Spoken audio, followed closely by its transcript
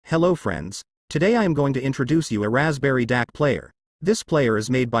Hello friends, today I am going to introduce you a Raspberry DAC player. This player is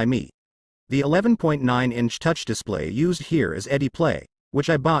made by me. The 11.9-inch touch display used here is Eddy Play, which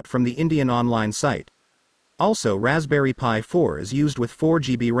I bought from the Indian online site. Also Raspberry Pi 4 is used with 4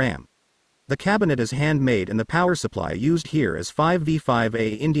 GB RAM. The cabinet is handmade and the power supply used here is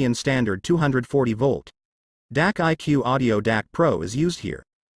 5V5A Indian standard 240 volt. DAC IQ Audio DAC Pro is used here.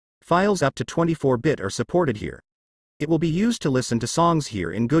 Files up to 24-bit are supported here. It will be used to listen to songs here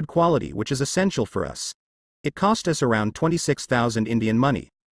in good quality, which is essential for us. It cost us around 26,000 Indian money.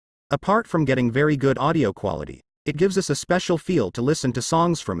 Apart from getting very good audio quality, it gives us a special feel to listen to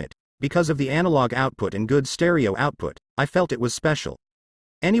songs from it. Because of the analog output and good stereo output, I felt it was special.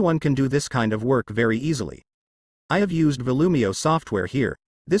 Anyone can do this kind of work very easily. I have used Volumio software here.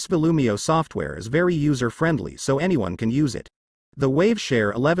 This Volumio software is very user-friendly, so anyone can use it. The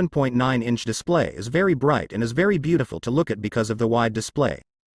WaveShare 11.9-inch display is very bright and is very beautiful to look at because of the wide display.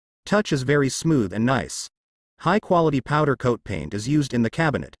 Touch is very smooth and nice. High-quality powder coat paint is used in the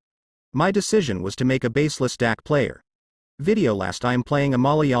cabinet. My decision was to make a baseless DAC player. Video last I am playing a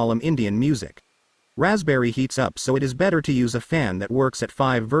Malayalam Indian music. Raspberry heats up, so it is better to use a fan that works at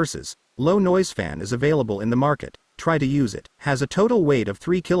 5 versus. Low noise fan is available in the market. Try to use it. Has a total weight of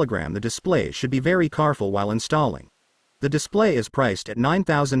 3 kg. The display should be very careful while installing. The display is priced at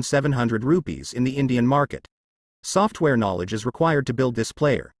 9,700 rupees in the Indian market. Software knowledge is required to build this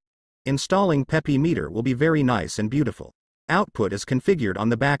player. Installing Peppy meter will be very nice and beautiful. Output is configured on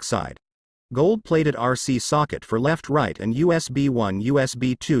the back side. Gold-plated RC socket for left, right and USB 1,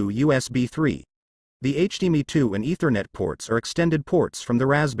 USB 2, USB 3. The HDMI 2 and Ethernet ports are extended ports from the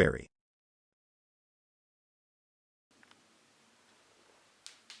Raspberry.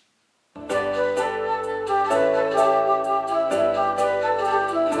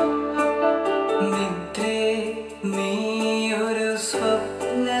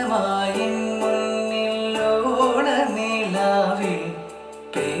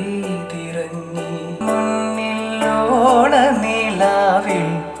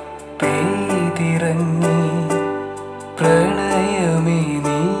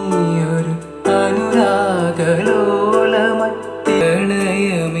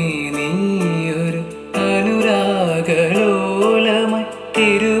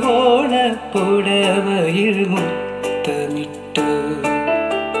 Tiru